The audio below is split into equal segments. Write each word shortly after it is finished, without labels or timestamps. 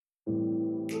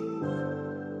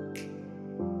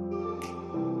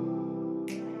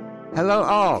Hello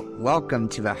all, welcome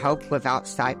to the Hope Without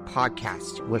Sight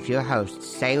podcast with your hosts,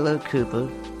 Sailor Cooper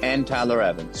and Tyler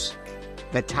Evans.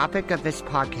 The topic of this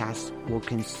podcast will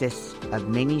consist of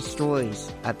many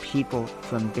stories of people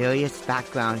from various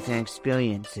backgrounds and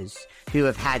experiences who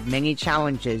have had many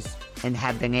challenges and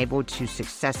have been able to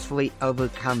successfully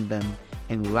overcome them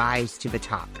and rise to the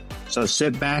top. So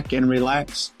sit back and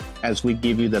relax as we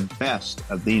give you the best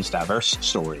of these diverse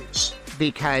stories.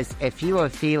 Because if you are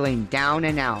feeling down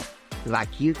and out,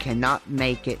 like you cannot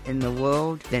make it in the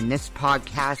world, then this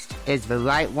podcast is the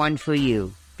right one for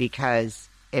you. Because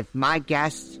if my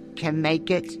guests can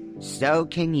make it, so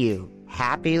can you.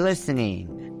 Happy listening.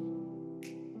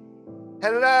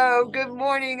 Hello, good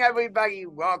morning, everybody.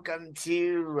 Welcome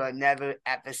to another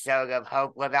episode of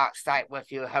Hope Without Sight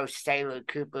with your host, Sailor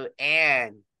Cooper,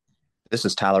 and... This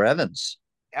is Tyler Evans.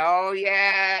 Oh,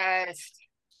 yes.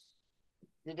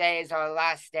 Today is our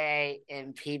last day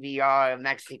in PBR in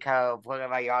Mexico, Puerto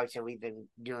Vallarta. We've been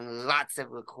doing lots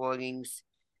of recordings,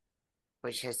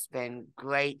 which has been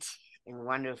great and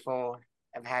wonderful.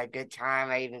 I've had a good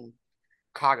time. I even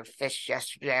caught a fish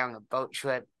yesterday on a boat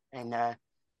trip. And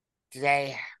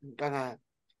today I'm going to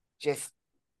just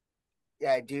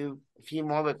do a few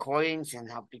more recordings,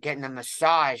 and I'll be getting a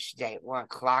massage today at 1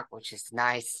 o'clock, which is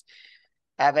nice.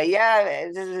 But yeah,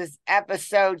 this is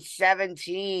episode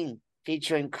 17.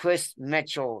 Featuring Chris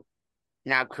Mitchell.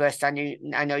 Now, Chris, I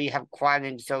know you have quite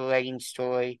an exhilarating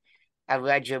story. I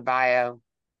read your bio,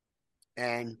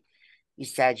 and you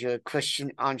said you're a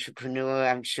Christian entrepreneur.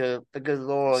 I'm sure the good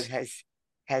Lord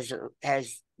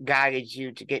has guided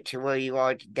you to get to where you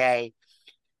are today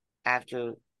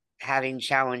after having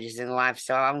challenges in life.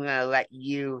 So I'm going to let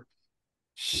you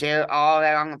share all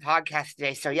that on the podcast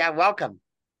today. So yeah, welcome.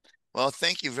 Well,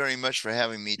 thank you very much for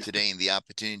having me today and the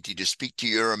opportunity to speak to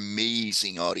your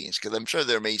amazing audience, because I'm sure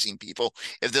they're amazing people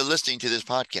if they're listening to this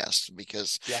podcast,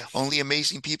 because only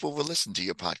amazing people will listen to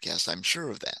your podcast. I'm sure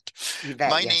of that.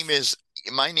 My name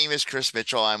is Chris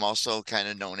Mitchell. I'm also kind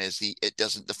of known as the It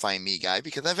Doesn't Define Me guy,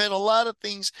 because I've had a lot of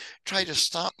things try to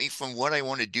stop me from what I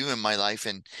want to do in my life,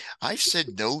 and I've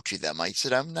said no to them. I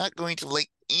said I'm not going to let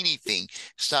anything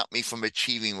stop me from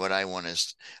achieving what I want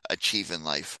to achieve in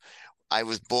life. I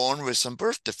was born with some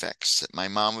birth defects. My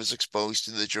mom was exposed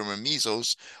to the German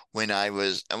measles when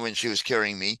she was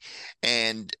carrying me,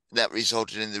 and that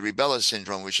resulted in the rubella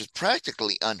syndrome, which is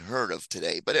practically unheard of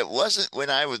today. But it wasn't when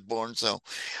I was born, so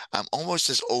I'm almost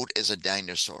as old as a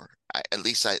dinosaur.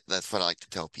 That's what I like to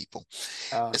tell people.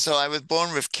 So I was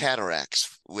born with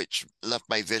cataracts, which left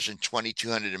my vision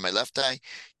 2200 in my left eye,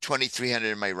 2300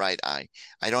 in my right eye.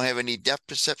 I don't have any depth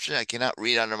perception. I cannot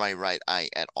read out of my right eye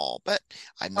at all, but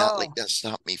I'm not letting that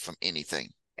stop me from anything.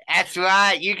 That's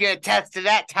right. You can attest to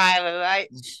that, Tyler, right?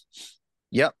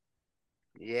 Yep.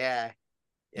 Yeah.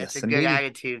 That's a good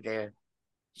attitude there.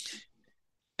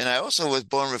 And I also was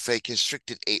born with a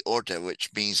constricted aorta,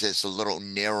 which means there's a little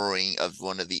narrowing of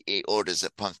one of the aortas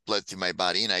that pumps blood through my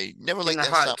body. And I never let that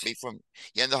stop me from,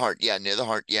 in the heart. Yeah, near the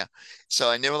heart. Yeah.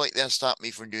 So I never let that stop me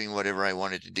from doing whatever I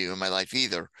wanted to do in my life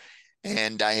either.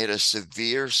 And I had a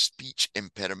severe speech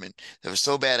impediment that was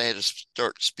so bad I had to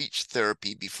start speech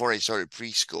therapy before I started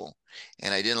preschool.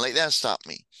 And I didn't let that stop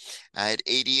me. I had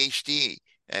ADHD.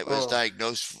 It was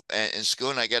diagnosed in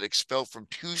school, and I got expelled from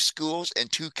 2 schools and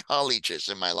 2 colleges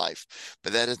in my life.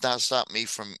 But that has not stopped me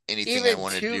from anything I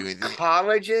wanted to do. Even 2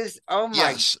 colleges? Oh,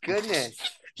 my goodness.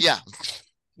 Yeah.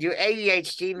 Your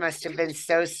ADHD must have been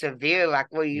so severe.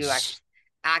 Like, were you,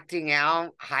 acting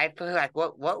out, hyper? Like,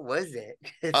 what was it?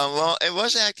 Well, it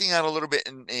was acting out a little bit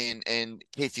in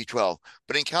K through 12,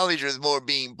 but in college it was more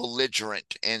being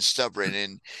belligerent and stubborn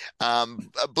and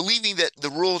believing that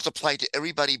the rules apply to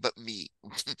everybody but me.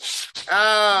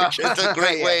 Which is a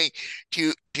great way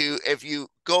to if you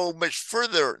go much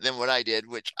further than what I did,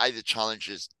 which I the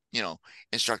challenges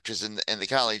instructors in the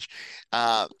college.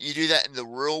 You do that in the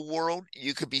real world,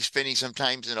 you could be spending some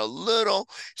time in a little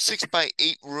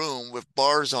 6x8 room with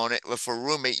bars on it with a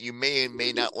roommate you may and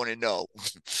may not want to know.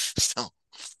 So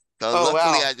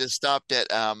luckily I just stopped at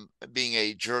being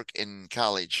a jerk in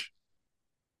college.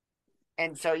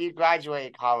 And so you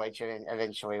graduated college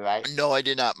eventually, right? No, I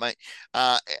did not. My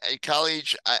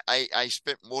college, I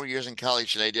spent more years in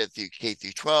college than I did through K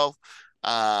through 12.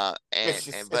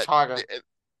 It's harder.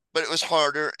 But it was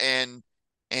harder, and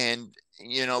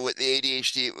with the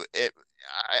ADHD,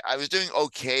 I was doing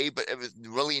okay, but it was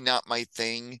really not my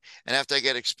thing. And after I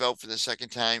got expelled for the second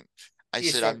time, I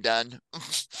said I'm done.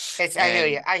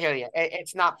 I hear you.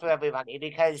 It's not for everybody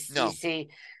because you see,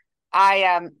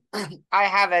 I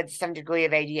have some degree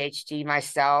of ADHD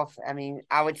myself. I mean,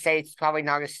 I would say it's probably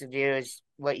not as severe as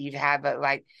what you've had, but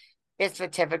it's the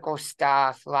typical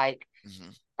stuff like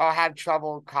Mm-hmm. I'll have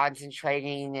trouble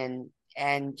concentrating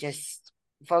and just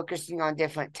focusing on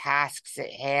different tasks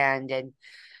at hand. And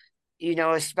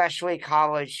especially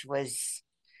college was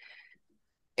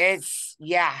it's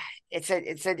yeah, it's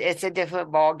a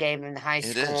different ball game than high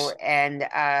It school. is. And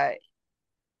I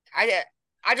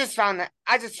I just found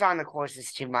the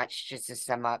courses too much, just to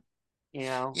sum up, you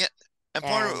know. Yeah. And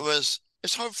part of it And was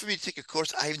it's hard for me to take a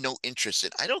course I have no interest in.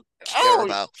 I don't care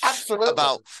oh, absolutely.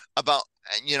 about about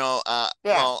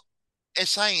Yeah. well, in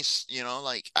science,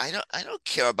 like I don't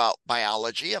care about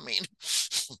biology. I mean,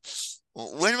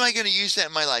 when am I going to use that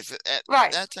in my life? At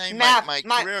Right. that time, my Math, my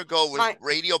career goal was my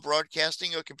radio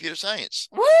broadcasting or computer science.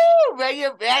 woo,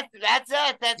 radio. That's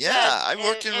it. That's Yeah, it. I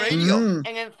worked in And radio. Mm-hmm.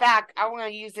 and in fact, I want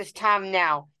to use this time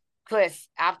now, Chris.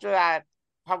 After I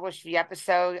publish the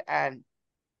episode,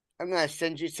 I'm gonna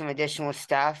send you some additional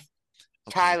stuff.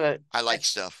 Okay, Tyler, I like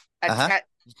stuff. Uh-huh.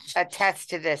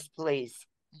 attest to this, please.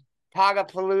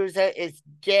 Pagapalooza is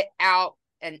get out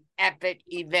an epic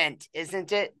event,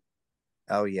 isn't it?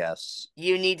 Oh yes.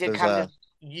 You need to There's come a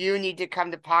to you need to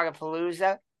come to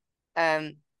Pagapalooza.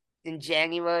 Um, in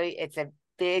January, it's a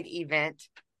big event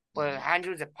where Mhm.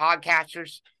 hundreds of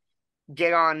podcasters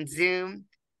get on Zoom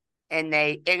and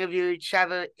they interview each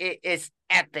other. It is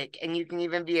epic, and you can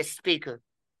even be a speaker.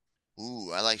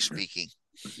 Ooh, I like speaking.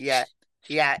 Yeah,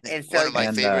 yeah, and One so of my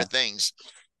and favorite things.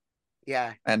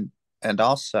 yeah, and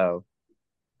also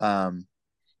um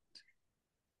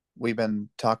we've been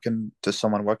talking to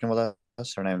someone working with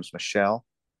us. Her name's Michelle,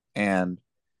 and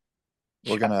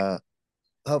we're gonna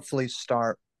hopefully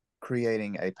start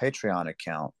creating a Patreon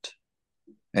account,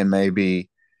 and maybe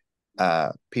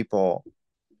people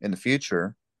in the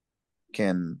future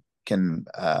can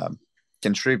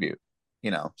contribute,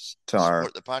 to our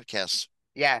Support the podcast.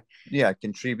 yeah,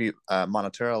 contribute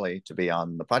monetarily to be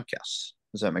on the podcast.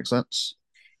 Does that make sense?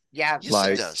 yeah. Yes,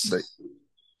 it Like, does.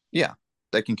 yeah,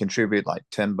 they can contribute like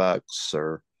 $10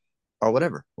 or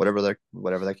whatever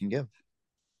they can give.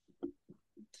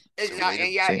 It's a way to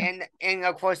And yeah, See, and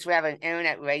of course we have an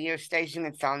internet radio station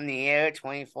that's on the air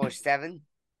 24/7.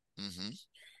 hmm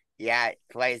Yeah, it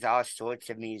plays all sorts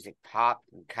of music, pop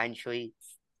and country.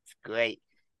 It's great.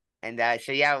 And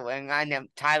so yeah, when I know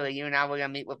Tyler, you and I we're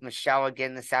gonna meet with Michelle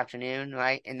again this afternoon,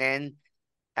 right? And then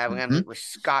we're gonna hmm meet with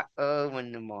Scott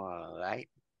Irwin tomorrow, right?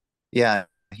 yeah,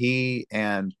 he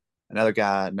and another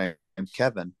guy named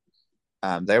Kevin,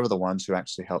 they were the ones who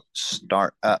actually helped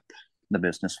start up the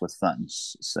business with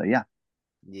funds. So yeah,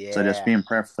 so just be Yeah, in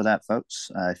prayer for that, folks.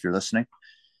 If you're listening,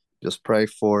 just pray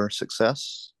for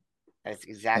success. that's And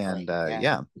exactly. Yeah.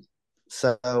 yeah,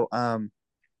 so I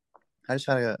just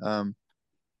had a So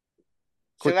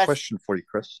quick let's question for you,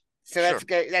 Chris. so Sure.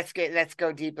 let's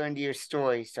go deeper into your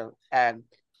story. So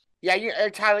yeah,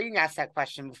 Tyler, you can ask that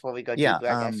question before we go Yeah, deeper,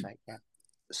 I guess, right? Yeah.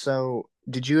 so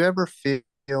did you ever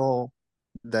feel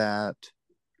that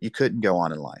you couldn't go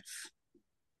on in life?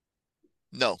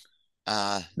 No.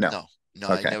 No. No,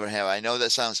 I Okay. never have. I know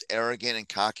that sounds arrogant and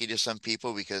cocky to some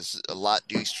people because a lot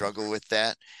do struggle with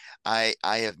that. I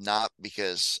have not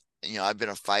because I've been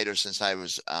a fighter since I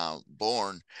was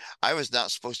born. I was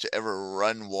not supposed to ever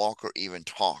run, walk, or even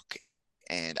talk.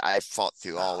 And I fought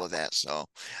through all of that. So,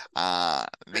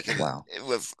 because Wow.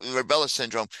 with rebellious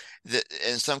syndrome, that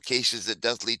in some cases it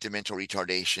does lead to mental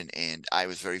retardation, and I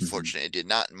was very Mhm. fortunate it did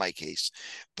not in my case.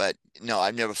 But no,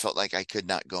 I've never felt like I could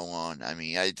not go on. I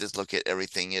mean, I just look at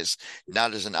everything as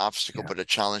not as an obstacle, Yeah. but a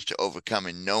challenge to overcome,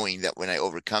 and knowing that when I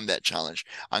overcome that challenge,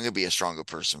 I'm going to be a stronger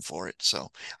person for it. So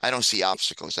I don't see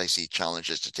obstacles; I see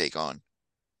challenges to take on.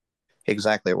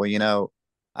 Exactly. Well,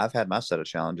 I've had my set of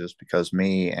challenges because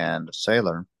me and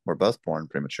Sailor were both born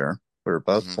premature. We were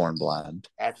both hmm born blind.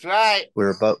 That's right. We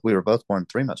were both born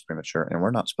 3 months premature, and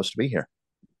we're not supposed to be here.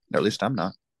 Or at least I'm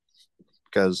not.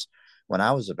 Because when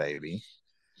I was a baby,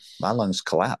 my lungs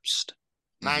collapsed.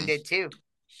 Mine hmm did too.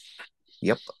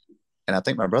 Yep. And I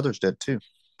think my brothers did too.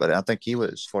 But I think he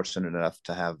was fortunate enough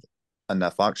to have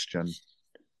enough oxygen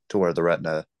to where the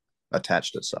retina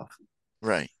attached itself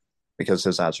Right. because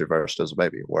his eyes reversed as a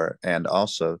baby. And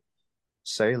also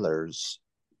Sailor's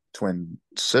twin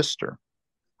sister,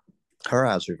 her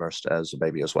eyes reversed as a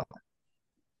baby as well.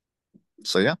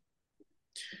 So yeah,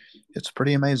 it's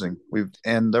pretty amazing.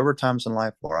 And there were times in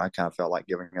life where I kind of felt like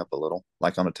giving up a little,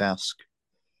 like on a task,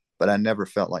 but I never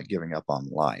felt like giving up on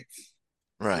life.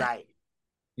 Right. Right.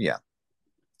 Yeah.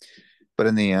 But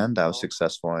in the end, I was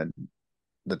successful in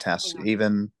the task,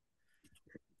 even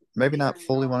maybe not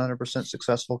fully 100%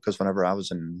 successful, because whenever I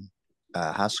was in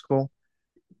high school,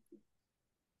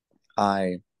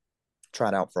 I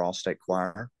tried out for all state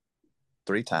choir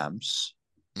 3 times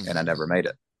and I hmm never made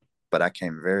it. but I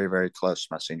came very, very close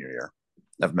my senior year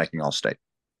of making all state.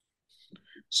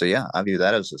 So yeah, I view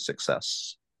that as a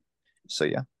success. So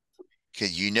yeah.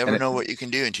 Because you never know what you can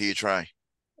do until you try.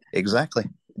 Exactly.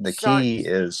 The key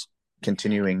is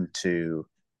continuing to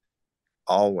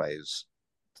always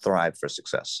thrive for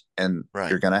success. And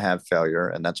you're going to have failure,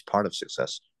 and that's part of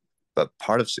success. But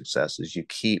part of success is you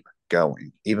keep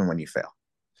going, even when you fail.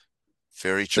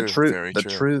 Very true.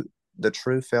 The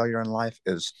true failure in life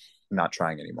is not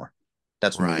trying anymore.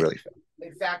 That's when you really fail.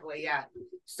 Exactly, yeah.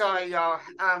 Sorry, y'all.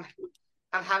 I'm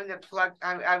having to plug.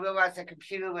 I realized the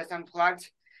computer was unplugged.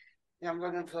 And I'm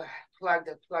looking for plug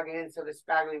to plug it in so this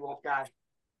battery won't die.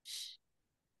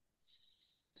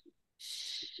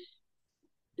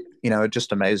 It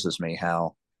just amazes me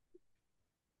how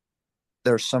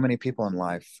there are so many people in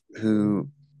life who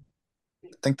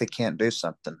think they can't do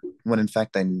something when in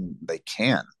fact they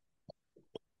can.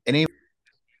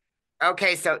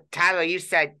 Okay, so Tyler, you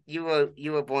said you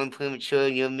were born premature.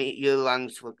 Your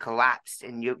lungs were collapsed,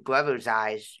 and your brother's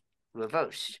eyes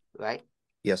reversed, right?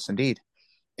 Yes, indeed.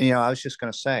 And, I was just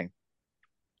going to say,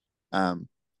 a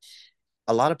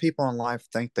lot of people in life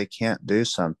think they can't do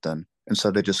something, and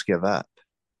so they just give up.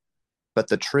 But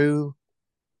the true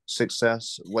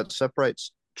success, what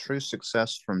separates true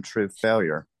success from true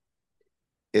failure,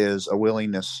 is a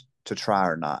willingness to try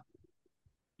or not.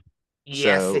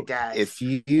 Yes, so it does. If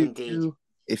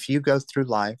you go through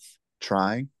life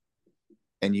trying,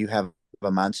 and you have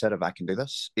a mindset of I can do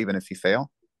this, even if you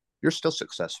fail, you're still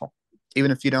successful, even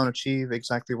if you don't achieve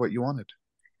exactly what you wanted.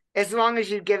 As long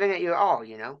as you're giving it your all,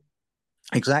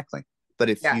 Exactly. But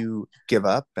if you give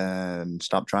up and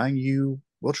stop trying, you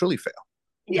will truly fail.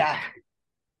 Yeah.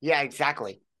 Yeah,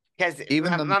 exactly. Because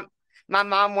my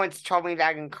mom once told me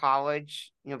that in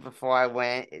college, before I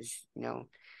went, is,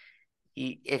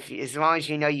 if as long as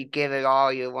you give it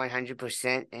all, you're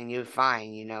 100% and you're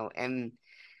fine, and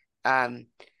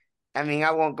I mean,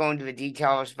 I won't go into the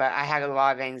details, but I had a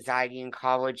lot of anxiety in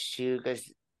college too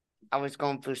because I was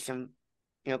going through some,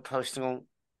 personal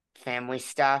family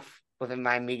stuff within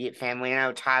my immediate family. And I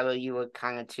know Tyler, you were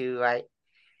kind of too, right?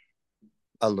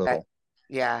 A little.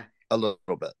 Yeah. A little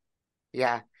bit.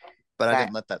 Yeah. But I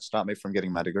didn't let that stop me from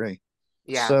getting my degree.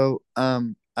 Yeah. So,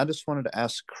 I just wanted to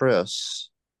ask Chris,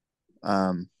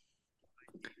 I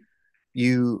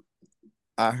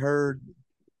heard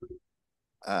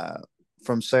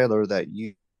from Sailor that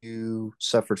you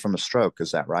suffered from a stroke.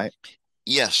 Is that right?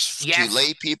 Yes. To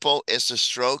lay people, it's a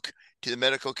stroke. To the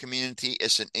medical community,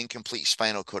 it's an incomplete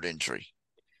spinal cord injury.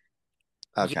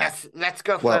 Okay. Yes, let's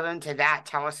go further into that.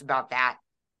 Tell us about that.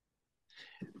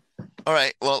 All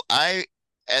right. Well, as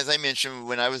I mentioned,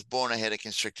 when I was born, I had a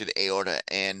constricted aorta,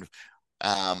 and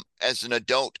as an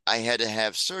adult, I had to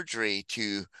have surgery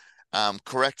to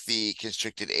correct the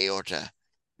constricted aorta.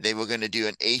 They were going to do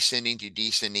an ascending to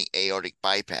descending aortic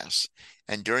bypass.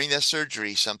 And during that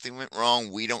surgery, something went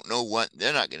wrong. We don't know what.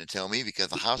 They're not going to tell me because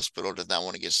the hospital does not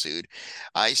want to get sued.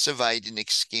 I survived an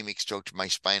ischemic stroke to my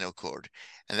spinal cord,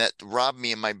 and that robbed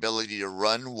me of my ability to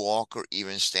run, walk, or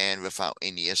even stand without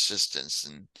any assistance.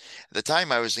 And at the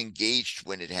time, I was engaged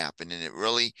when it happened, and it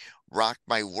really rocked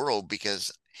my world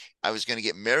because I was going to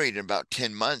get married in about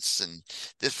 10 months, and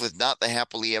this was not the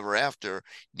happily ever after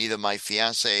neither my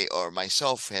fiance or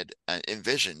myself had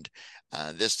envisioned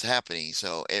this happening.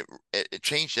 So it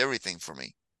changed everything for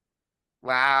me.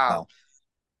 Wow.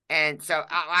 And so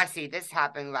I see this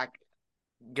happened like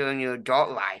during your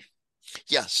adult life.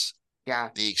 Yes. Yeah.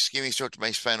 The ischemic stroke to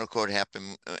my spinal cord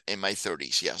happened in my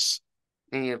 30s. Yes.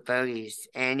 In your 30s.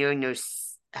 And you're in your,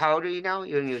 how old are you now?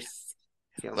 You're in your,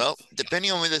 well,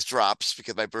 depending on when this drops,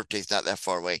 because my birthday's not that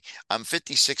far away, I'm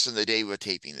 56 on the day we're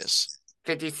taping this.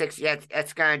 56, yeah,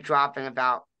 it's going to drop in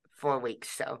about 4 weeks,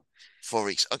 so. 4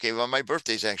 weeks. Okay, well, my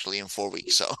birthday's actually in 4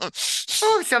 weeks, so.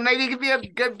 Oh, so maybe it could be a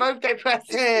good birthday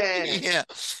present.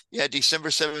 Yeah, December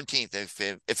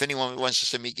 17th. If anyone wants to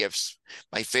send me gifts,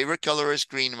 my favorite color is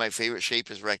green and my favorite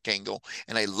shape is rectangle,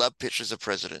 and I love pictures of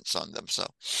presidents on them, so.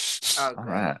 Oh, all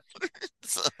right.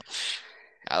 So,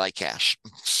 I like cash.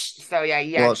 So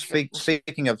yeah. Well,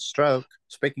 speaking of stroke,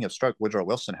 Woodrow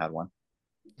Wilson had one.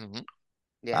 Mm-hmm.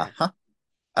 Yeah.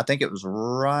 I think it was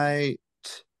right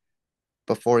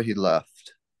before he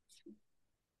left.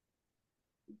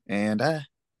 And I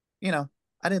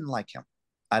didn't like him.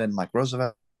 I didn't like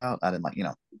Roosevelt. I didn't like,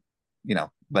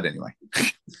 but anyway.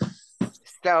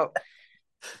 So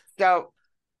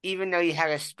even though you had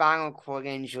a spinal cord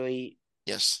injury,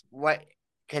 yes.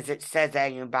 Because it says that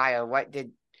in your bio, what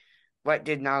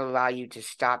did not allow you to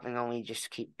stop and only just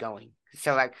keep going?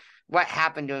 So like, what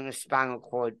happened during the spinal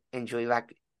cord injury?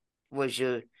 Like, was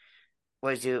your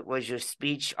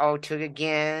speech altered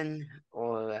again,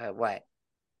 or or what?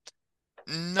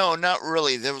 No, not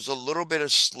really. There was a little bit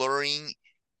of slurring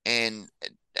and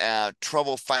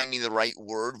trouble finding the right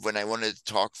word when I wanted to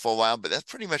talk for a while, but that's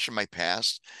pretty much in my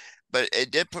past. But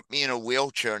it did put me in a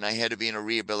wheelchair, and I had to be in a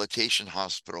rehabilitation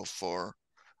hospital for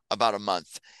about a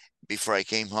month before I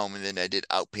came home, and then I did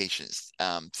outpatient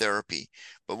therapy.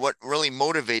 But what really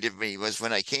motivated me was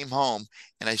when I came home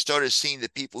and I started seeing the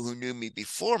people who knew me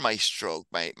before my stroke,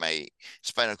 my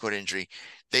spinal cord injury,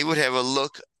 they would have a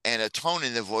look and a tone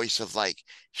in the voice of like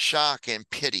shock and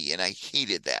pity, and I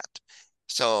hated that.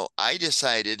 So I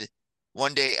decided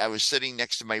one day I was sitting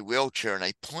next to my wheelchair and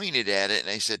I pointed at it and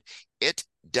I said, it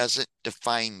doesn't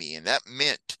define me. And that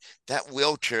meant that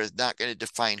wheelchair is not going to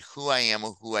define who I am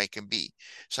or who I can be.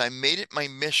 So I made it my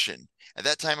mission. At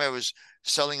that time, I was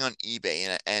selling on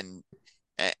eBay and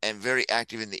very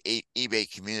active in the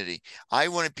eBay community. I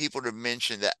wanted people to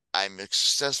mention that I'm a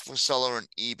successful seller on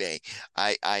eBay.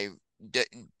 I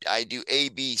do A,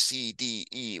 B, C, D,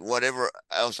 E, whatever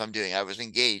else I'm doing. I was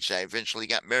engaged. I eventually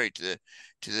got married to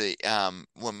the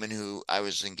woman who I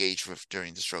was engaged with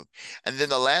during the stroke. And then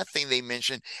the last thing they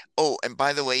mentioned, oh, and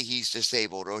by the way, he's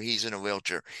disabled or he's in a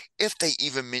wheelchair, if they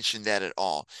even mentioned that at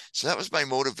all. So that was my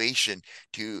motivation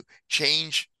to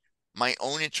change my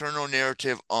own internal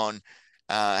narrative on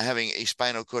having a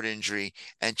spinal cord injury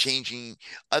and changing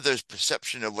others'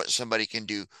 perception of what somebody can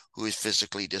do who is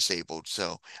physically disabled.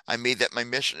 So I made that my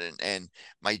mission, and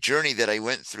my journey that I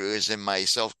went through is in my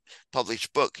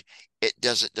self-published book. It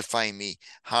doesn't define me,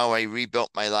 how I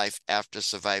rebuilt my life after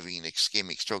surviving an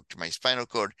ischemic stroke to my spinal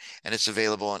cord, and it's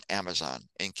available on Amazon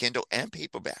in Kindle and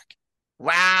paperback.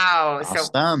 Wow.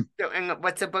 Awesome. And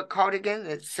what's the book called again?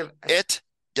 It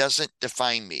Doesn't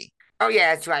Define Me. Oh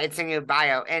yeah, that's right. It's in your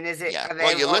bio. And is it available?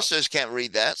 Well, your listeners can't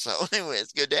read that, so anyway,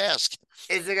 it's good to ask.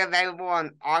 Is it available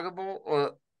on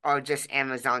Audible or just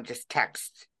Amazon, just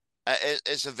text?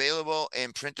 It's available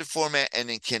in printed format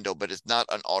and in Kindle, but it's not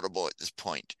on Audible at this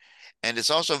point. And it's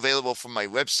also available from my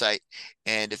website.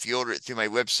 And if you order it through my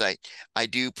website, I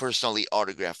do personally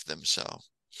autograph them. So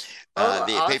the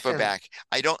awesome. paperback,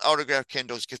 I don't autograph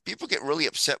Kindles because people get really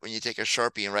upset when you take a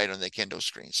Sharpie and write on the Kindle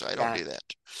screen. So I don't do that.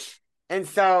 And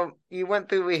so you went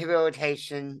through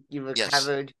rehabilitation, you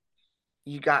recovered,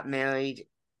 yes. You got married.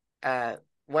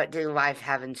 What did life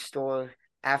have in store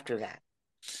after that?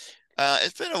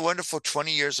 It's been a wonderful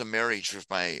 20 years of marriage with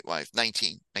my wife,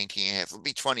 19 and a half. It'll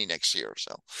be 20 next year.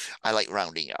 So I like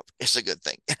rounding up. It's a good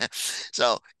thing.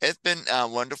 So it's been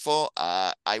wonderful.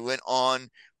 I went on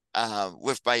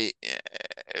with my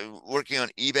working on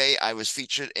eBay. I was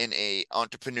featured in a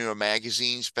Entrepreneur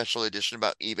magazine special edition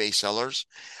about eBay sellers.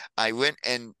 I went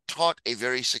and taught a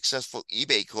very successful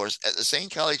eBay course at the same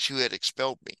college who had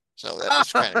expelled me. So that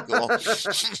was kind of cool.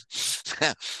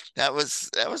 That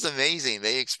was amazing.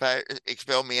 They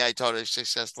expelled me. I taught a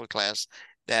successful class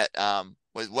that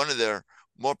was one of their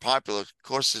more popular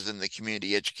courses in the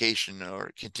community education or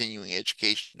continuing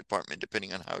education department,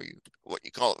 depending on what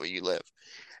you call it where you live.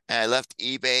 And I left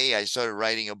eBay. I started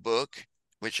writing a book,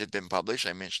 which had been published.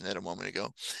 I mentioned that a moment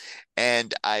ago.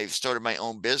 And I started my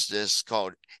own business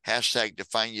called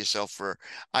 #Define Yourself, where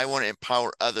I want to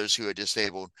empower others who are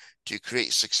disabled to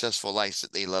create successful lives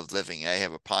that they love living. I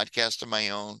have a podcast of my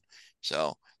own.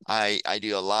 So I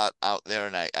do a lot out there,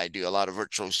 and I do a lot of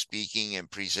virtual speaking and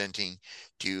presenting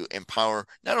to empower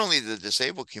not only the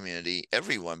disabled community,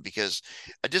 everyone, because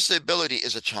a disability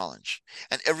is a challenge.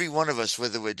 And every one of us,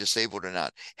 whether we're disabled or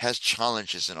not, has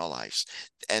challenges in our lives.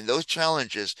 And those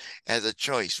challenges, as a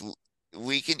choice,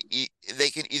 they can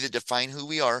either define who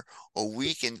we are, or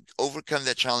we can overcome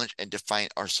that challenge and define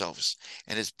ourselves.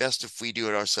 And it's best if we do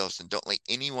it ourselves and don't let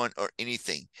anyone or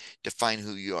anything define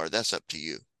who you are. That's up to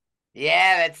you.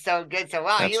 Yeah, that's so good. So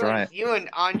wow, That's right. You're an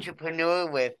entrepreneur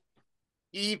with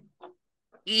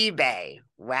eBay.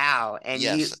 Wow. And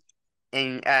yes.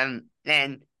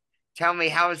 and tell me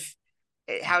how's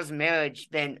marriage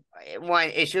been?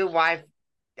 One, is your wife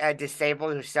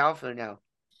disabled herself or no?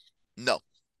 No,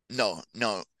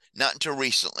 not until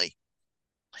recently.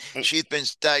 She's been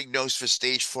diagnosed with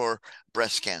stage 4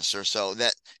 breast cancer, so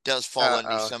that does fall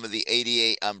under some of the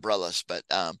ADA umbrellas. But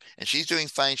and she's doing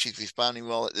fine. She's responding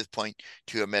well at this point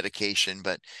to her medication.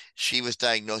 But she was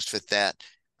diagnosed with that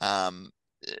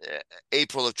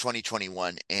April of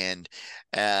 2021, and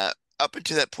up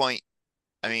until that point,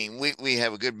 I mean, we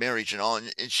have a good marriage and all,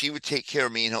 and she would take care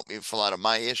of me and help me with a lot of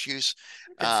my issues.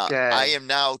 I am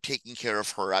now taking care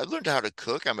of her. I've learned how to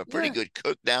cook. I'm a pretty good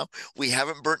cook now. We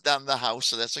haven't burnt down the house,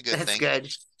 so that's a good thing. That's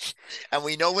good. And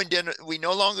we no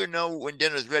longer know when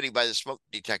dinner's ready by the smoke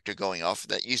detector going off.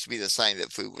 That used to be the sign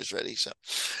that food was ready. So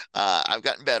I've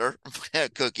gotten better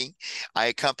at cooking. I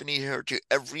accompany her to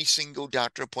every single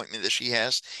doctor appointment that she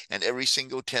has and every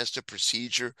single test or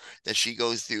procedure that she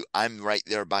goes through. I'm right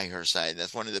there by her side.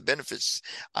 That's one of the benefits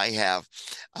I have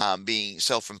being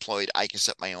self-employed. I can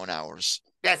set my own hours.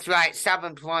 That's right.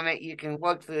 Self-employment, you can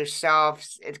work for yourself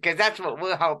because that's what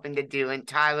we're hoping to do. And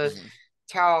Tyler, Mm-hmm.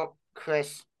 tell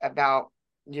Chris about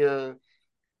your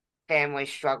family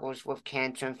struggles with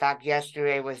cancer. In fact,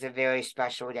 yesterday was a very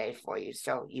special day for you.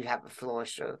 So you have the floor,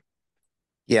 sir.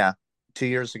 Yeah. 2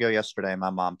 years ago yesterday, my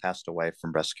mom passed away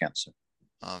from breast cancer.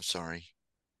 Oh, I'm sorry.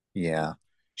 Yeah.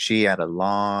 She had a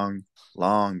long,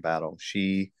 long battle.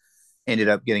 She ended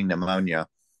up getting pneumonia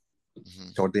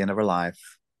Mm-hmm. toward the end of her life.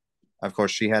 Of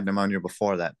course, she had pneumonia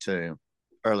before that too,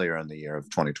 earlier in the year of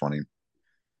 2020.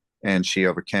 And she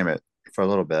overcame it for a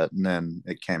little bit. And then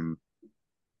it came,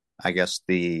 I guess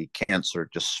the cancer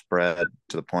just spread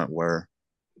to the point where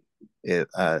it,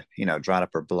 dried up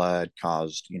her blood,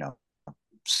 caused,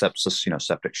 sepsis,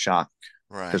 septic shock,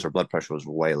 because Right. her blood pressure was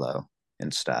way low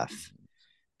and stuff.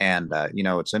 And,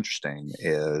 what's interesting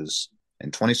is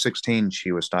in 2016,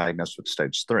 she was diagnosed with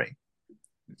stage 3.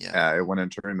 Yeah. It went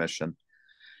into remission.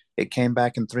 It came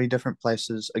back in 3 different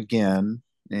places again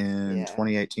in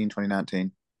 2018,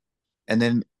 2019. And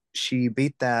then she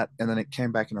beat that, and then it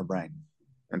came back in her brain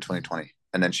in 2020.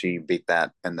 And then she beat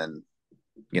that, and then,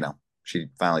 she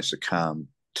finally succumbed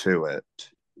to it.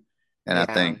 And I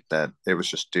think that it was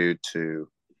just due to,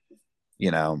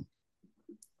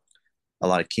 a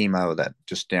lot of chemo that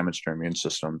just damaged her immune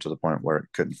system to the point where it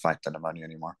couldn't fight the pneumonia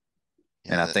anymore.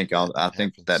 Yeah, and I think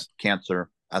that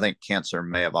cancer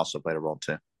may have also played a role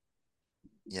too.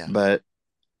 Yeah. But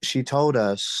she told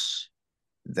us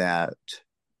that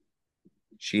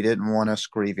she didn't want us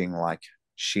grieving like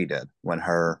she did when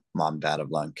her mom died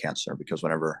of lung cancer, because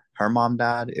whenever her mom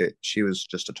died, she was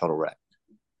just a total wreck.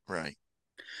 Right.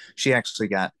 She actually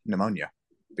got pneumonia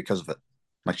because of it.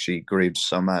 Like, she grieved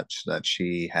so much that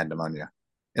she had pneumonia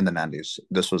in the 90s.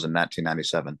 This was in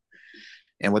 1997.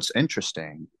 And what's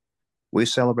interesting, we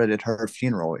celebrated her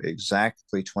funeral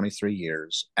exactly 23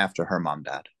 years after her mom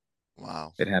died.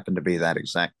 Wow. It happened to be that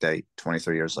exact date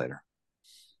 23 years later.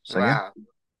 So, wow.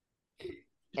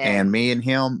 Yeah. And me and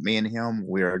him,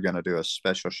 we are going to do a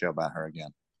special show about her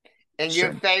again. And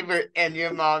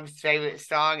your mom's favorite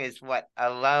song is what?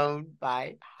 Alone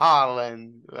by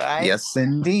Holland, right? Yes,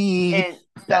 indeed. And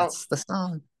so, that's the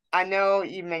song. I know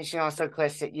you mentioned also,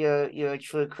 Chris, that you're a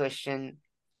true Christian.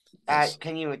 Yes.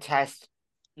 Can you attest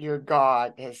your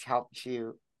God has helped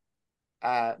you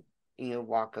in your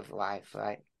walk of life,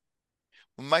 right?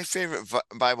 My favorite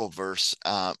Bible verse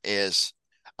is,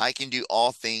 I can do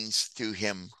all things through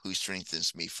him who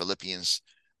strengthens me. Philippians,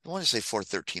 I want to say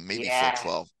 4:13, maybe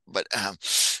 4:12. But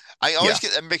I always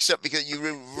get that mixed up because you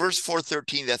reverse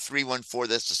 4:13, that 314,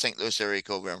 that's the St. Louis area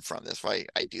code where I'm from. That's why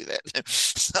I do that.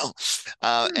 So,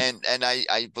 and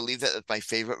I believe that that's my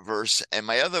favorite verse. And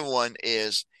my other one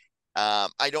is,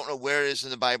 I don't know where it is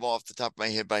in the Bible off the top of my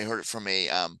head, but I heard it from a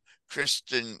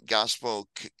Christian gospel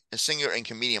singer and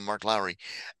comedian, Mark Lowry.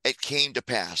 It came to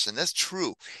pass, and that's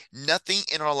true. Nothing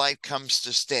in our life comes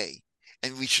to stay,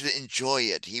 and we should enjoy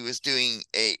it. He was doing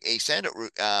a stand-up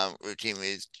routine.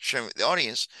 He was sharing with the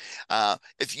audience.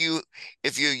 If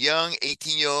you're young,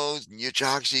 18-year-olds, and you're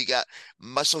jogging, so you got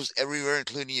muscles everywhere,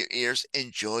 including your ears,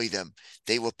 enjoy them.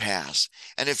 They will pass.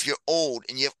 And if you're old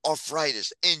and you have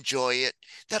arthritis, enjoy it.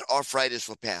 That arthritis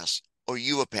will pass, or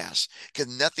you will pass, because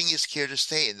nothing is here to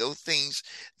stay. And those things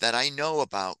that I know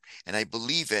about and I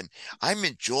believe in, I'm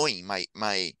enjoying my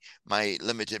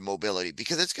limited mobility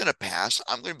because it's going to pass.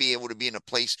 I'm going to be able to be in a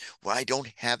place where I don't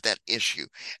have that issue.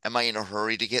 Am I in a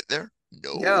hurry to get there?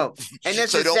 No. And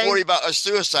it's So don't worry about a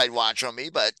suicide watch on me,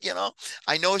 but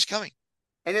I know it's coming.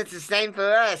 And it's the same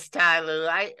for us, Tyler,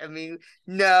 right? I mean,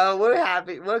 no, we're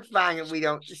happy. We're fine if we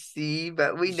don't see,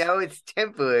 but we know it's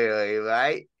temporary,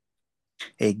 right?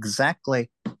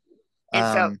 Exactly.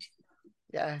 And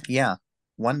yeah.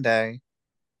 One day,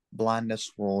 blindness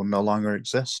will no longer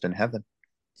exist in heaven.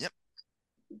 Yep.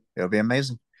 It'll be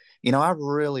amazing. I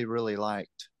really, really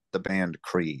liked the band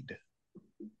Creed.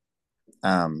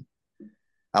 I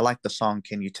like the song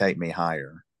 "Can You Take Me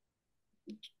Higher?"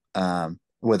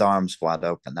 With Arms Wide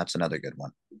Open. That's another good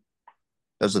one.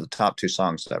 Those are the top 2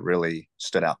 songs that really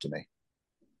stood out to me.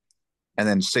 And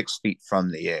then 6 Feet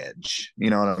from the Edge. You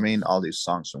know what I mean? All these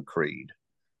songs from Creed.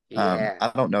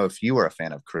 I don't know if you were a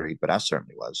fan of Creed, but I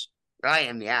certainly was. I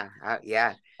am, yeah.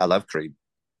 I love Creed.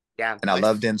 Yeah. And I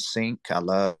loved NSYNC. I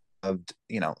loved,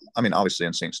 obviously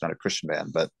NSYNC's not a Christian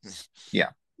band, but yeah.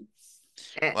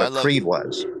 Well, but Creed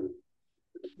was. I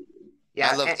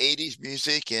Yeah. love 80s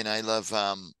music, and I love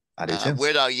I do too.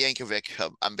 Weird Al Yankovic.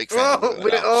 I'm a big fan of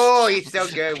Weird Al. Oh, he's so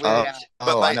good. Weird Oh, Al.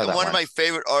 But I know that one of one. my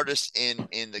favorite artists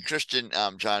in the Christian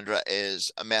genre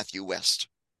is Matthew West.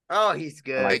 Oh, he's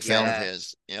I like Big good. fan him. of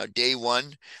his. Day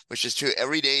one, which is true.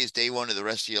 Every day is day one of the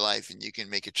rest of your life, and you can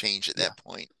make a change at that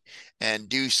point and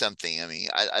do something. I mean,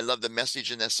 I love the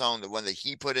message in that song, the one that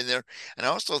he put in there. And I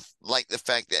also like the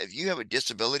fact that if you have a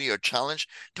disability or challenge,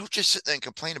 don't just sit there and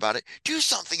complain about it. Do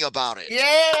something about it.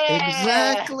 Yeah.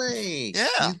 Exactly.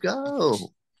 Yeah. You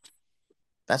go.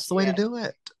 That's the way to do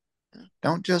it.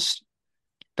 Don't just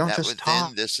That was talk.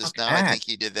 then, this is now. Act. I think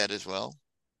he did that as well.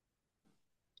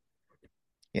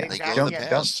 Yeah. They go in the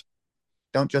past.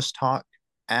 Don't just talk,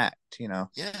 act,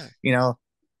 Yeah.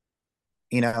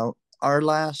 Our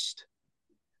last,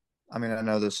 I mean, I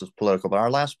know this is political, but our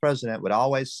last president would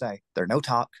always say, they're no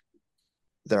talk.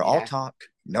 They're all talk,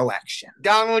 no action.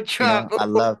 Donald Trump. I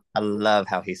love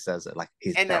how he says it. Like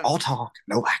they're all talk,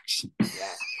 no action.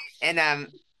 Yeah. And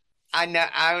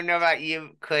I don't know about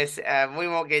you, Chris. We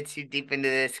won't get too deep into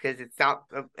this because this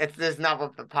is not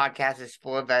what the podcast is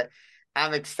for. But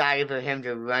I'm excited for him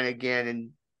to run again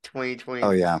in 2020. Oh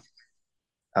yeah.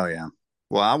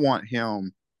 Well, I want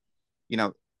him.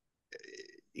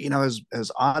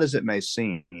 As odd as it may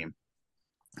seem,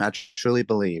 I truly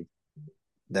believe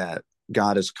that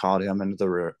God has called him into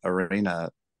the arena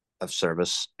of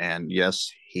service, and yes,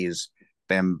 he's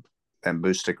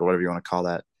bamboostic or whatever you want to call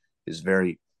that. Is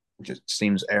very just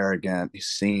seems arrogant. He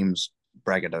seems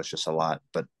braggadocious a lot,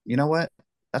 but you know what?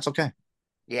 That's okay.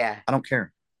 Yeah, I don't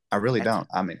care. I really don't.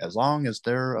 I mean, as long as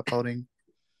they're upholding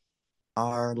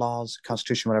our laws,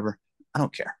 Constitution, whatever, I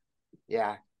don't care.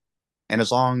 Yeah. And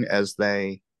as long as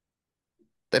they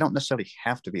don't necessarily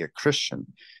have to be a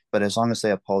Christian, but as long as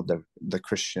they uphold the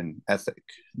Christian ethic,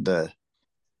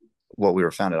 what we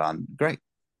were founded on, great.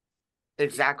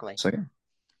 Exactly. So yeah,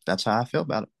 that's how I feel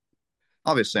about it.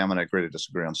 Obviously, I'm going to agree to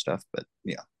disagree on stuff, but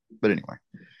yeah. But anyway,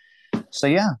 so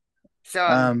yeah.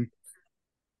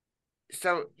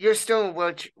 So you're still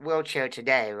in wheelchair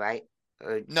today, right?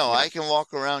 No, I can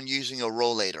walk around using a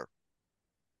rollator.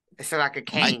 So like a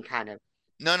cane, kind of.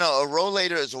 No, a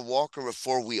rollator is a walker with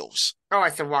four wheels. Oh,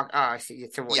 it's a walk. Oh, I see.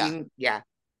 It's a walk. Yeah.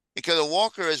 Because a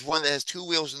walker is one that has two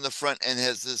wheels in the front and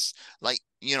has this,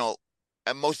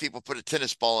 and most people put a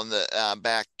tennis ball in the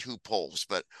back, two poles.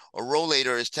 But a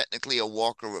rollator is technically a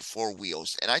walker with four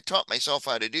wheels. And I taught myself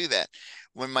how to do that.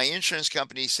 When my insurance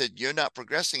company said, you're not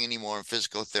progressing anymore in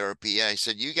physical therapy, I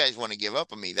said, you guys want to give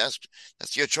up on me. That's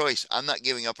your choice. I'm not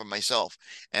giving up on myself.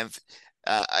 And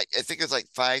I think it was like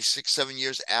 5, 6, 7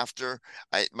 years after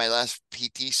my last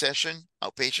PT session,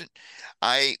 outpatient,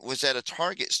 I was at a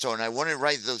Target store and I wanted to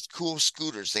ride those cool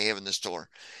scooters they have in the store.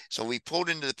 So we pulled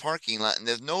into the parking lot, and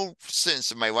there's no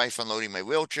sense of my wife unloading my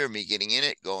wheelchair, me getting in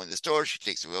it, go in the store. She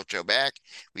takes the wheelchair back,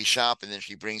 we shop, and then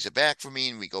she brings it back for me,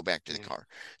 and we go back to the car.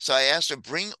 So I asked her,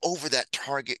 bring over that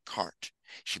Target cart.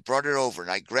 She brought it over, and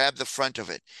I grabbed the front of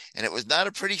it, and it was not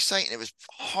a pretty sight, and it was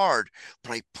hard,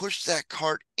 but I pushed that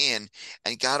cart in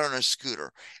and got on a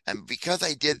scooter. And because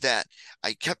I did that,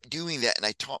 I kept doing that, and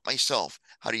I taught myself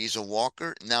how to use a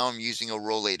walker. Now I'm using a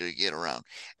rollator to get around.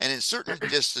 And in certain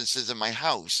distances in my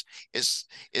house, it's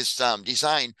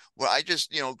designed where I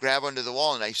just, grab under the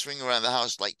wall and I swing around the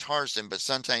house like Tarzan, but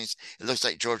sometimes it looks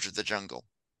like George of the Jungle.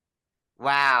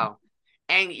 Wow.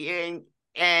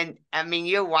 And I mean,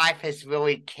 your wife has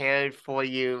really cared for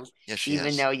you,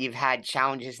 even though you've had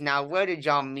challenges. Now, where did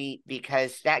y'all meet?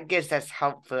 Because that gives us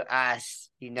hope for us.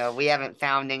 We haven't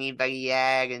found anybody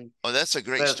yet, and that's a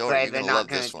great story. You're gonna love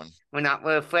this one.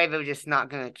 We're afraid they're just not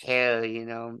gonna care.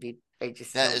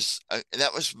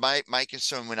 That was my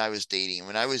concern when I was dating.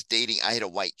 When I was dating, I had a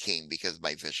white cane because of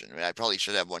my vision. I mean, I probably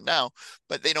should have one now,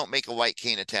 but they don't make a white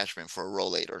cane attachment for a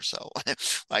rollator, so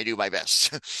I do my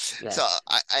best. Yeah. So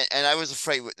I was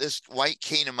afraid with this white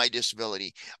cane and my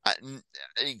disability,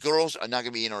 girls are not going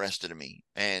to be interested in me,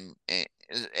 and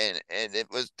it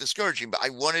was discouraging. But I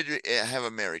wanted to have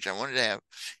a marriage. I wanted to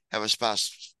have a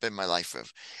spouse to spend my life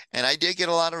with, and I did get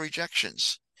a lot of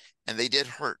rejections, and they did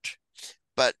hurt,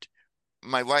 but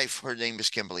my wife, her name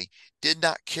is Kimberly, did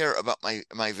not care about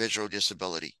my visual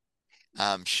disability.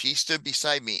 She stood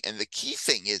beside me. And the key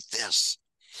thing is this.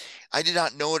 I did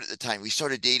not know it at the time. We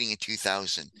started dating in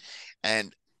 2000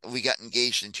 and we got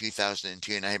engaged in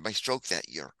 2002, and I had my stroke that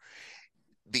year.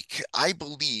 I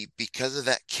believe because of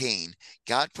that cane,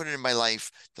 God put in my life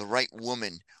the right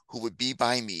woman who would be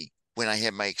by me when I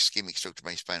had my ischemic stroke to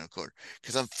my spinal cord.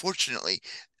 Because unfortunately,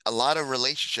 a lot of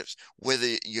relationships, whether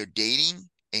you're dating,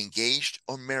 engaged,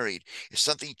 or married, if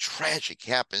something tragic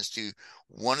happens to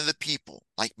one of the people,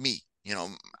 like me, You know,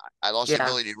 I lost the Yeah.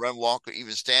 ability to run, walk, or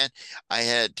even stand. I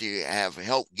had to have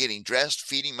help getting dressed,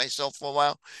 feeding myself for a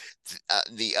while.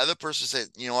 The other person said,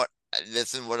 you know what?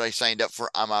 This is what I signed up for.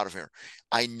 I'm out of here.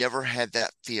 I never had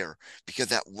that fear because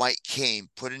that white came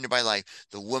put into my life,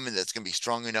 the woman that's going to be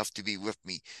strong enough to be with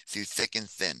me through thick and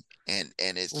thin. And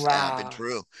it's been Wow.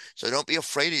 true. So don't be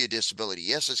afraid of your disability.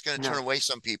 Yes, it's going to turn No. away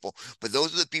some people, but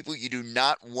those are the people you do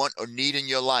not want or need in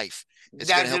your life.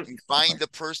 It's going to That's help a, you find the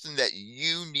person that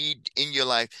you need in your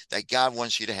life that God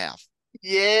wants you to have.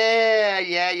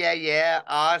 yeah.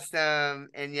 Awesome.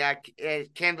 And yeah,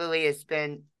 Kimberly has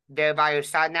been there by your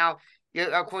side. Now,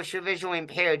 of course, you're visually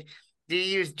impaired. Do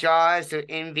you use JAWS or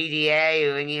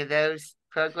NVDA or any of those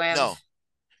programs?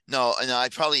 No, no, I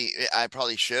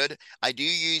probably should. I do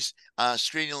use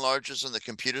screen enlargers on the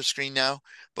computer screen now,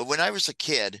 but when I was a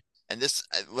kid, and this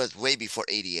was way before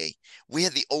 88, we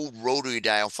had the old rotary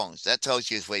dial phones. That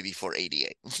tells you it's way before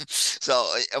 88. So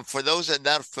for those that are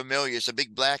not familiar, it's a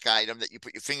big black item that you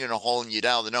put your finger in a hole and you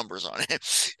dial the numbers on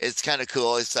it. It's kind of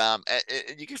cool. It's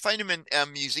you can find them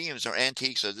in museums or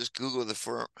antiques, or just Google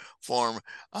the form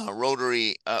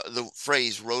rotary the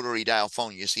phrase rotary dial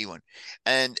phone. You see one,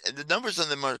 and the numbers on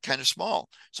them are kind of small.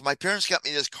 So my parents got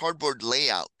me this cardboard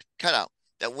cutout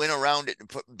that went around it and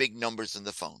put big numbers in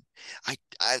the phone. I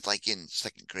was like in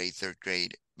second grade, third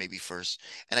grade, maybe first,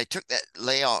 and I took that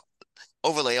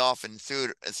overlay off and threw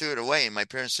it away. And my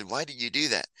parents said, "Why did you do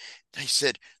that?" And I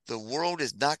said, "The world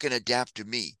is not going to adapt to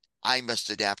me. I must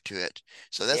adapt to it."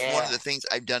 So that's one of Yeah. the things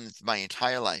I've done my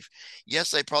entire life.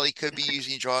 Yes, I probably could be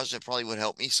using JAWS. It probably would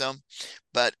help me some,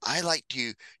 but I like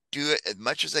to do it as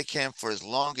much as I can for as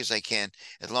long as I can.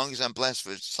 As long as I'm blessed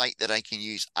with sight that I can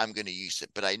use, I'm going to use it.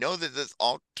 But I know that there's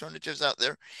alternatives out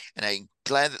there, and I'm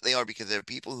glad that they are because there are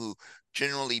people who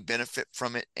generally benefit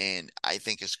from it, and I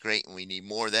think it's great. And we need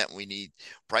more of that. And we need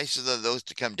prices of those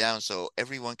to come down so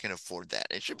everyone can afford that.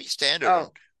 It should be standard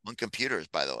Oh, on computers,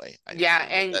 by the way. yeah.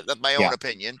 And That's my own Yeah.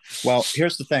 opinion. Well,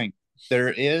 here's the thing. There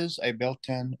is a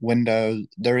built-in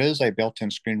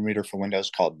screen reader for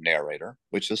Windows called Narrator,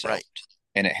 which has Right. helped.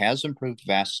 And it has improved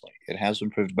vastly. It has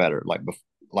improved better,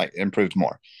 like improved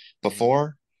more. Mhm.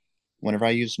 Before, whenever I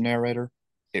used Narrator,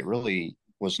 it really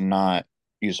was not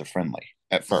user friendly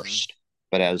at Mhm. first.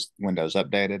 But as Windows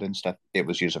updated and stuff, it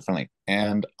was user friendly.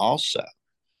 And also,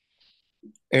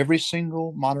 every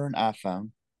single modern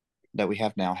iPhone that we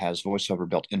have now has VoiceOver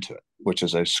built into it, which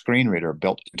is a screen reader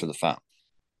built into the phone.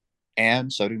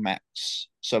 And so do Macs.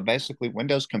 So basically,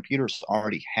 Windows computers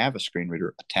already have a screen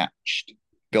reader attached,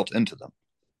 built into them.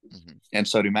 Mhm. And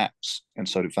so do Macs, and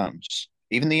so do phones.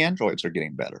 Even the Androids are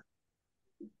getting better.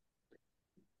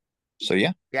 So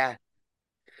yeah, yeah.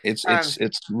 it's Um, it's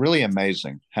it's really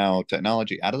amazing how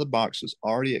technology out of the box is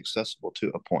already accessible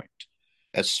to a point,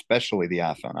 especially the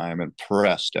iPhone. I am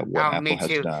impressed at what oh, Apple me has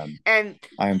too. done. And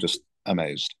I am just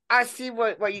amazed. I see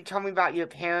what you told me about your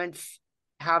parents,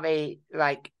 how they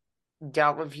like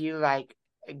dealt with you like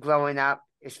growing up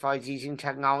as far as using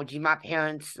technology. My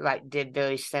parents like did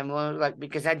very similar, like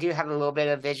because I do have a little bit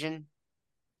of vision.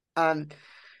 Um,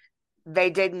 they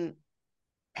didn't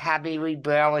have me read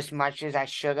Braille as much as I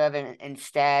should have, and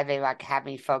instead they like had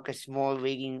me focus more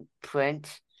reading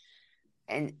print,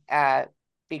 and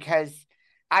because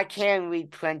I can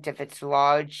read print if it's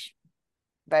large,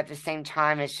 but at the same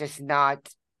time it's just not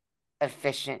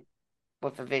efficient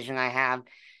with the vision I have,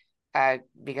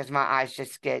 because my eyes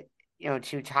just get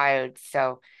too tired.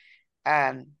 So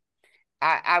um,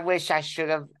 I wish I should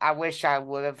have. I wish I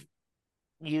would have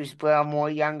used Braille more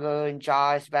younger and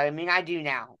JAWS, but I mean I do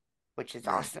now, which is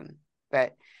Right. awesome.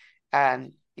 But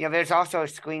there's also a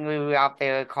screen reader out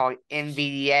there called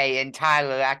NVDA, and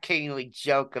Tyler, I can't really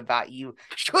joke about you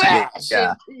trash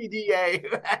Yeah,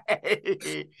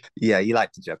 NVDA. yeah, you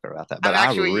like to joke about that, I'm but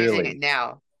actually using it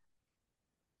now.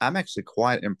 I'm actually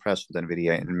quite impressed with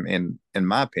NVIDIA. And in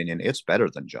my opinion, it's better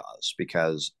than JAWS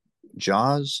because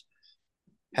JAWS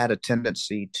had a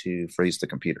tendency to freeze the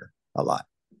computer a lot,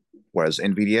 whereas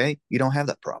NVDA, you don't have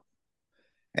that problem.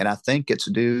 And I think it's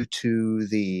due to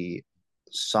the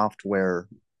software.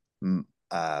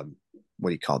 Uh, what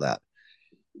do you call that?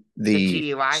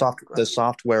 The GUI. The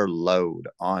software load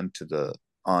onto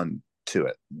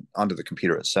it onto the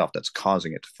computer itself that's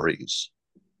causing it to freeze.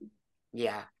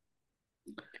 Yeah.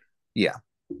 Yeah,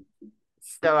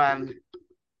 So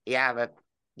yeah, but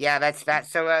yeah, that's that.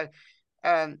 So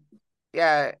um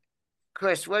yeah,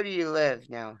 Chris, where do you live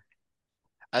now?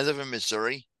 I live in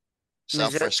Missouri,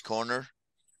 Missouri, Southwest corner,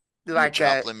 near like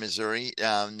Joplin, Missouri,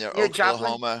 near near Joplin?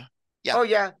 Oklahoma. Yeah. Oh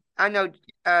yeah, I know.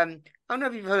 I don't know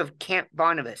if you've heard of Camp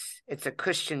Barnabas. It's a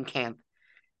Christian camp.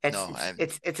 It's No, it's I'm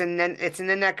it's it's in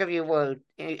the neck of your word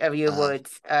of your uh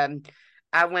words.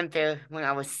 I went there when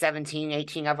I was 17,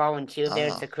 18. I volunteered there.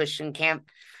 It's Ah, a Christian camp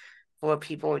for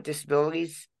people with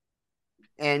disabilities.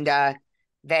 And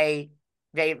they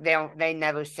they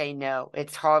never say no.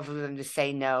 It's hard for them to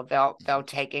say no. They'll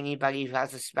take anybody who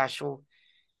has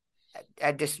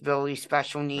a disability,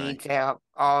 special right. needs. They have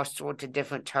all sorts of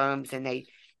different terms, and they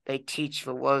teach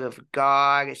the word of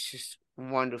God. It's just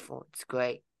wonderful. It's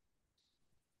great.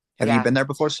 Have you Yeah. been there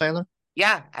before, Sailor?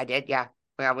 Yeah, I did. Yeah.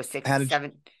 When I was How did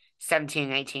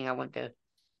 17, 18, I went there.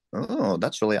 Oh,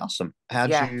 that's really awesome. How'd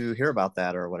Yeah. you hear about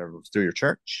that or whatever? Through your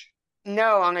church?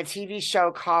 No, on a TV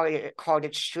show called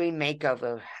Extreme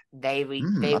Makeover.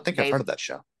 I think I've heard of that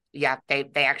show. Yeah, they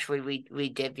actually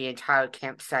redid the entire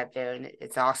campsite there, and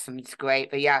it's awesome. It's great.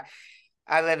 But yeah,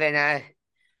 I live in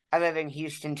I live in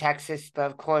Houston, Texas. But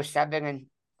of course, I've been in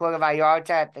Puerto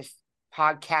Vallarta at this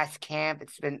podcast camp.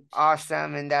 It's been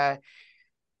awesome, and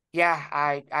yeah,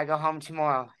 I go home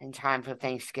tomorrow in time for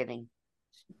Thanksgiving.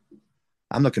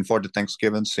 I'm looking forward to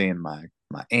Thanksgiving, seeing my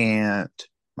aunt,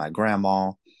 my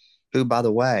grandma, who, by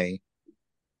the way,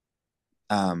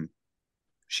 um,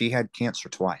 she had cancer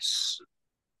twice,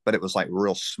 but it was like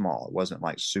real small. It wasn't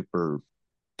like super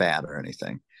bad or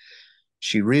anything.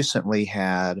 She recently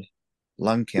had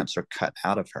lung cancer cut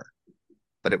out of her,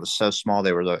 but it was so small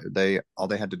they all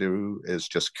they had to do is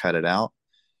just cut it out,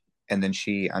 and then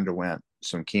she underwent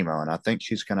some chemo, and I think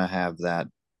she's going to have that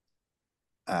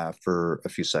for a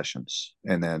few sessions,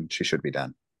 and then she should be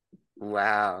done.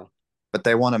 Wow. But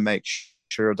they want to make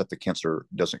sure that the cancer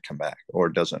doesn't come back or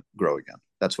doesn't grow again.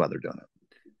 That's why they're doing it.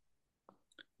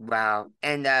 Wow.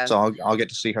 And So I'll get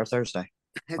to see her Thursday,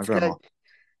 my it's grandma.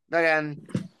 good.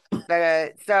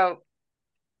 But so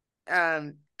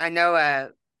I know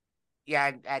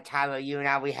yeah, Tyler, you and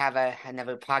I, we have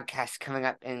another podcast coming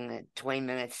up in 20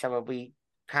 minutes, so we'll be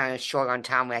kind of short on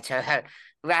time. We have to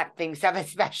wrap things up,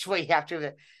 especially after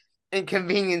the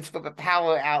inconvenience for the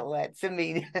power outlets. I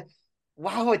mean,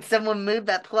 why would someone move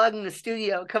that plug in the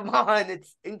studio? Come on,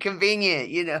 it's inconvenient,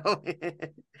 you know.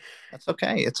 That's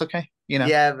okay. It's okay.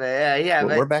 Yeah, but yeah,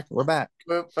 We're back. We're back.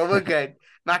 but we're good.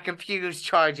 My computer's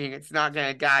charging; it's not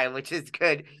gonna die, which is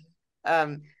good.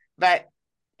 Um, but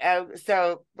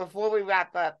so before we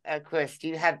wrap up, Chris, do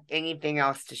you have anything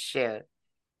else to share?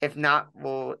 If not,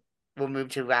 we'll move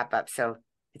to wrap up. So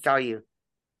it's all you.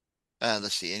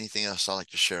 Let's see. Anything else I'd like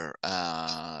to share?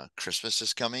 Christmas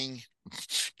is coming.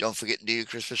 Don't forget to do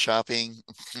Christmas shopping.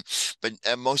 But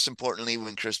most importantly,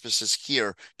 when Christmas is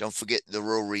here, don't forget the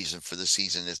real reason for the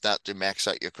season is not to max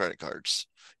out your credit cards.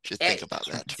 Just think about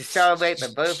that. To celebrate the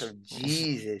birth of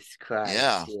Jesus Christ.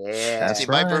 Yeah. Yeah. That's See,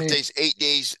 my right. birthday's 8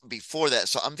 days before that,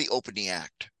 so I'm the opening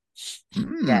act.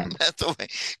 Yeah. That's the way.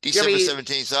 December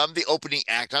 17th, so I'm the opening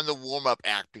act. I'm the warm-up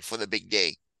act before the big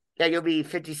day. Yeah, you'll be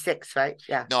 56, right?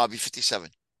 Yeah. No, I'll be 57.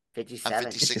 57. I'm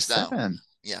 56 now. 57.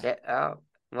 Yeah. Yeah. Oh,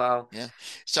 well. Yeah.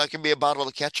 So I can be a bottle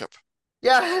of ketchup.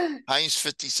 Yeah. Heinz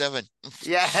 57.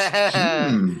 Yeah.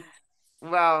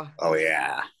 Well, Oh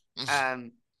yeah.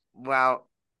 um, well,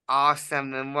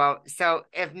 awesome. And well, so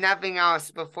if nothing else,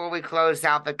 before we close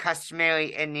out, the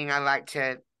customary ending um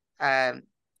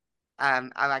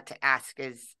I like to ask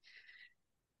is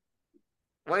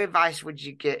what advice would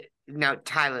you get? No,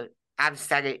 Tyler, I've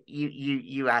said it.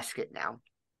 You ask it now.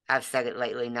 I've said it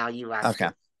lately. Now you ask Okay.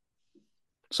 it.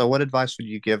 So, what advice would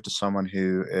you give to someone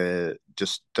who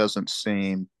just doesn't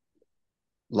seem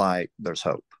like there's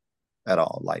hope at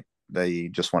all? Like they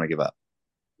just want to give up?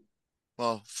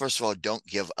 Well, first of all, don't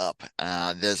give up.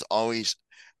 There's always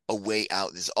a way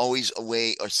out. There's always a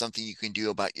way or something you can do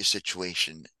about your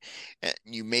situation.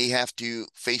 You may have to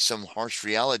face some harsh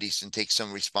realities and take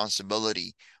some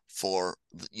responsibility for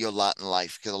your lot in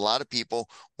life. Because a lot of people,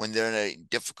 when they're in a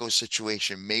difficult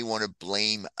situation, may want to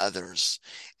blame others.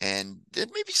 And there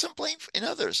may be some blame in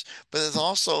others, but there's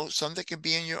also some that can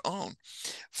be in your own.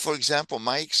 For example,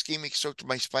 my ischemic stroke to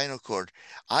my spinal cord,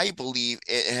 I believe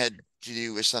it had to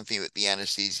do with something with the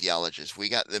anesthesiologist. We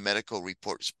got the medical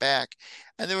reports back,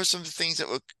 and there were some things that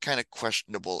were kind of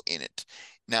questionable in it.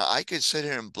 Now, I could sit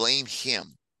here and blame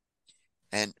him,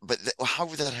 but how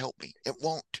would that help me? It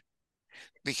won't,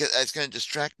 because it's going to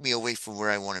distract me away from where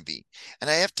I want to be. And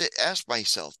I have to ask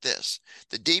myself this.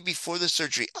 The day before the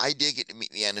surgery, I did get to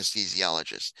meet the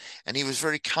anesthesiologist, and he was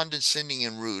very condescending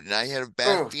and rude, and I had a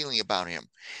bad Oh, feeling about him.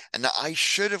 And I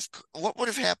should have, what would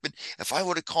have happened if I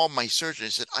would have called my surgeon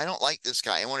and said, I don't like this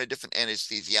guy. I want a different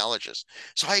anesthesiologist.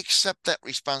 So I accept that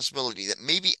responsibility that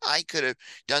maybe I could have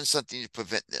done something to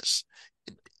prevent this.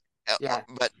 yeah.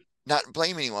 But not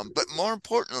blame anyone. But more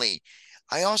importantly,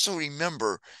 I also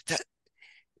remember that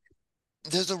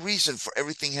there's a reason for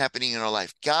everything happening in our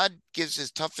life. God gives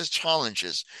his toughest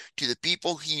challenges to the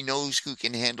people he knows who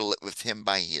can handle it with him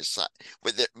by his side,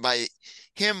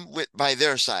 by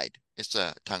their side. It's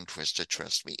a tongue twister,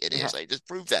 trust me, it is. I just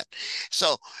proved that.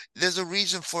 So there's a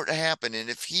reason for it to happen, and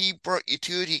if he brought you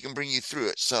to it, he can bring you through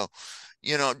it. So,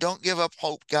 don't give up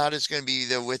hope. God is going to be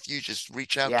there with you. Just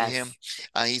reach out to him.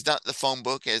 He's not the phone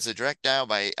book. It's a direct dial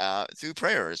through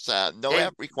prayers. No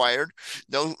app required.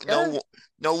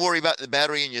 No worry about the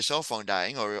battery in your cell phone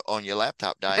dying or on your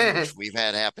laptop dying, which we've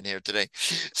had happen here today.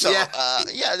 So,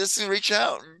 just reach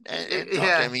out and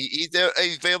talk to him. He's there.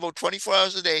 He's available 24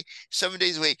 hours a day, 7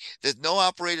 days a week. There's no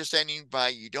operator standing by.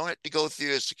 You don't have to go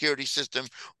through a security system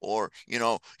or,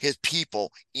 his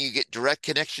people. You get direct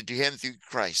connection to him through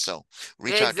Christ. So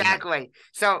reach out to him. Exactly.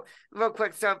 So real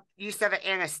quick. So you said the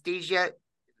anesthesia.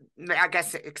 I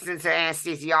guess since the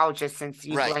anesthesiologist, since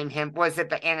you blame him, was it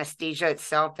the anesthesia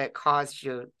itself that caused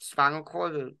your spinal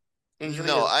cord injury?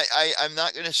 No, I'm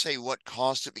not going to say what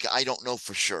caused it because I don't know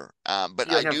for sure.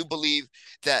 But I do believe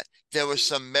that there was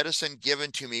some medicine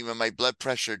given to me when my blood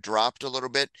pressure dropped a little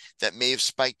bit that may have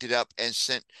spiked it up and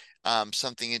sent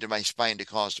something into my spine to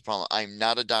cause the problem. I'm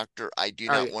not a doctor. I do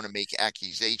not want to make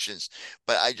accusations,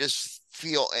 but I just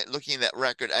feel, looking at that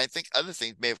record, I think other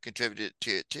things may have contributed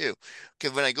to it too.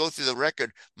 Because when I go through the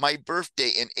record, my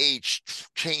birthday and age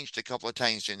changed a couple of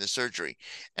times during the surgery.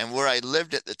 And where I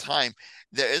lived at the time,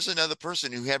 there is another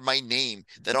person who had my name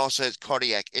that also has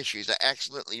cardiac issues. I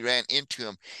accidentally ran into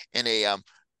him in an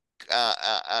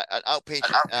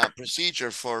outpatient procedure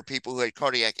for people who had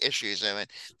cardiac issues. I mean,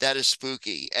 that is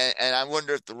spooky. And I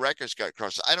wonder if the records got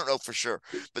crossed. I don't know for sure.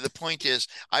 But the point is,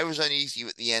 I was uneasy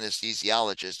with the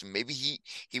anesthesiologist. And maybe he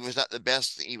was not the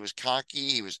best. He was cocky.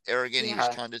 He was arrogant. He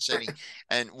was condescending.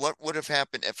 And what would have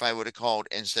happened if I would have called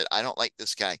and said, I don't like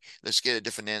this guy. Let's get a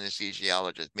different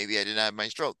anesthesiologist. Maybe I didn't have my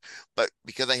stroke. But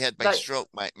because I had my stroke,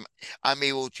 I'm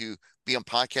able to be on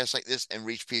podcasts like this and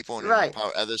reach people and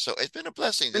empower others. So it's been a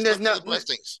blessing. And there's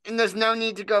no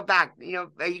need to go back.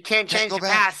 You can't change the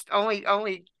past. Only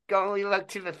look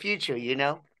to the future. You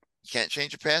can't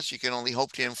change the past. You can only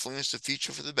hope to influence the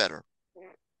future for the better.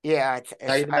 Yeah,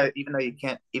 even though you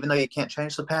can't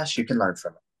change the past, you can learn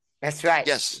from it. That's right.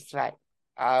 Yes, that's right.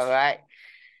 All right.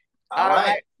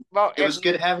 Well, it was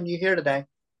good having you here today.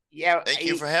 Yeah, thank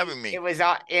you for having me. It was.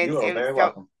 You are very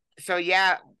welcome. So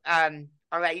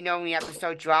I'll let you know when the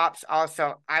episode drops.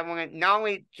 Also, I want to not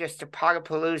only just to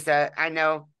Potapalooza. I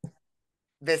know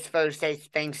this Thursday's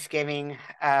Thanksgiving.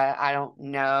 I don't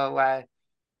know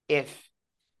if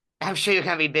I'm sure you're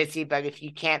gonna be busy, but if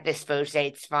you can't this Thursday,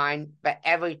 it's fine. But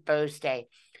every Thursday,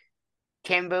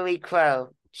 Kimberly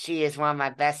Crow, she is one of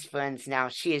my best friends now.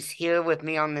 She is here with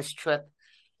me on this trip.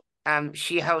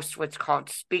 She hosts what's called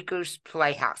Speakers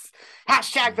Playhouse. #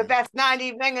 the best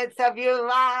 90 minutes of your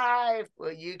life,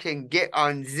 where you can get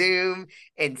on Zoom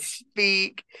and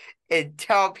speak and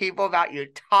tell people about your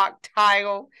talk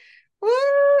title.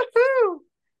 Woohoo!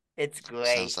 It's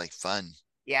great. Sounds like fun.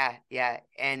 Yeah.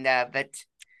 And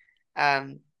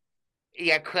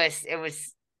Chris, it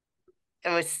was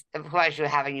a pleasure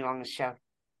having you on the show.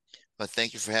 Well,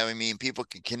 thank you for having me. And people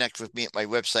can connect with me at my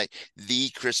website,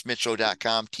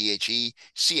 thechrismitchell.com,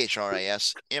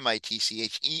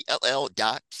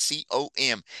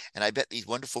 thechrismitchell.com. And I bet these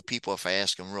wonderful people, if I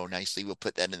ask them real nicely, will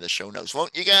put that in the show notes.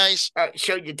 Won't you guys?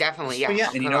 Show you definitely. Yeah. Well, yeah.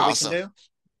 And you know awesome. What we can do?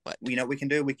 What? You know what we can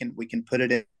do? We can put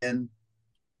it in.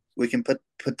 We can put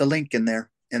the link in there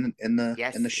in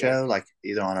the show, like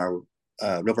either on our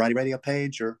Real Variety Radio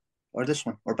page or this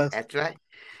one or both. That's right.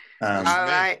 All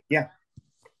right. Yeah.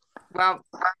 Well,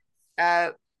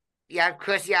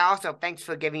 Chris, also thanks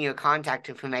for giving your contact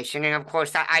information. And of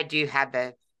course, I do have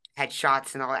the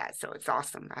headshots and all that, so it's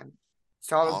awesome, man.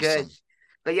 It's all good.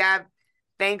 But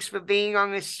thanks for being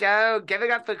on the show. Give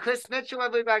it up for Chris Mitchell,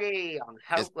 everybody, on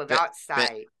Hope Without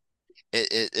Sight.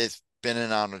 It's been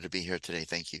an honor to be here today.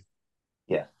 Thank you.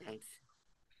 Yeah. Thanks.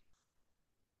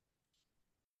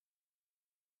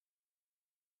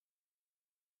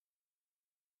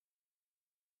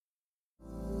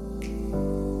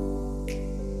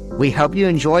 We hope you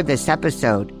enjoyed this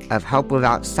episode of Hope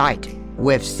Without Sight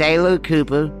with Sailor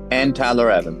Cooper and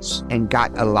Tyler Evans, and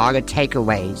got a lot of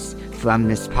takeaways from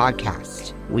this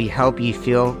podcast. We hope you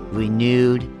feel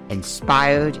renewed,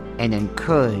 inspired, and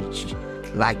encouraged,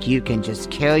 like you can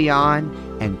just carry on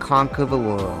and conquer the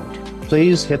world.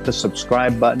 Please hit the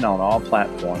subscribe button on all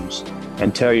platforms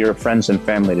and tell your friends and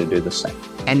family to do the same.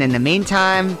 And in the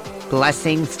meantime,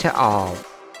 blessings to all.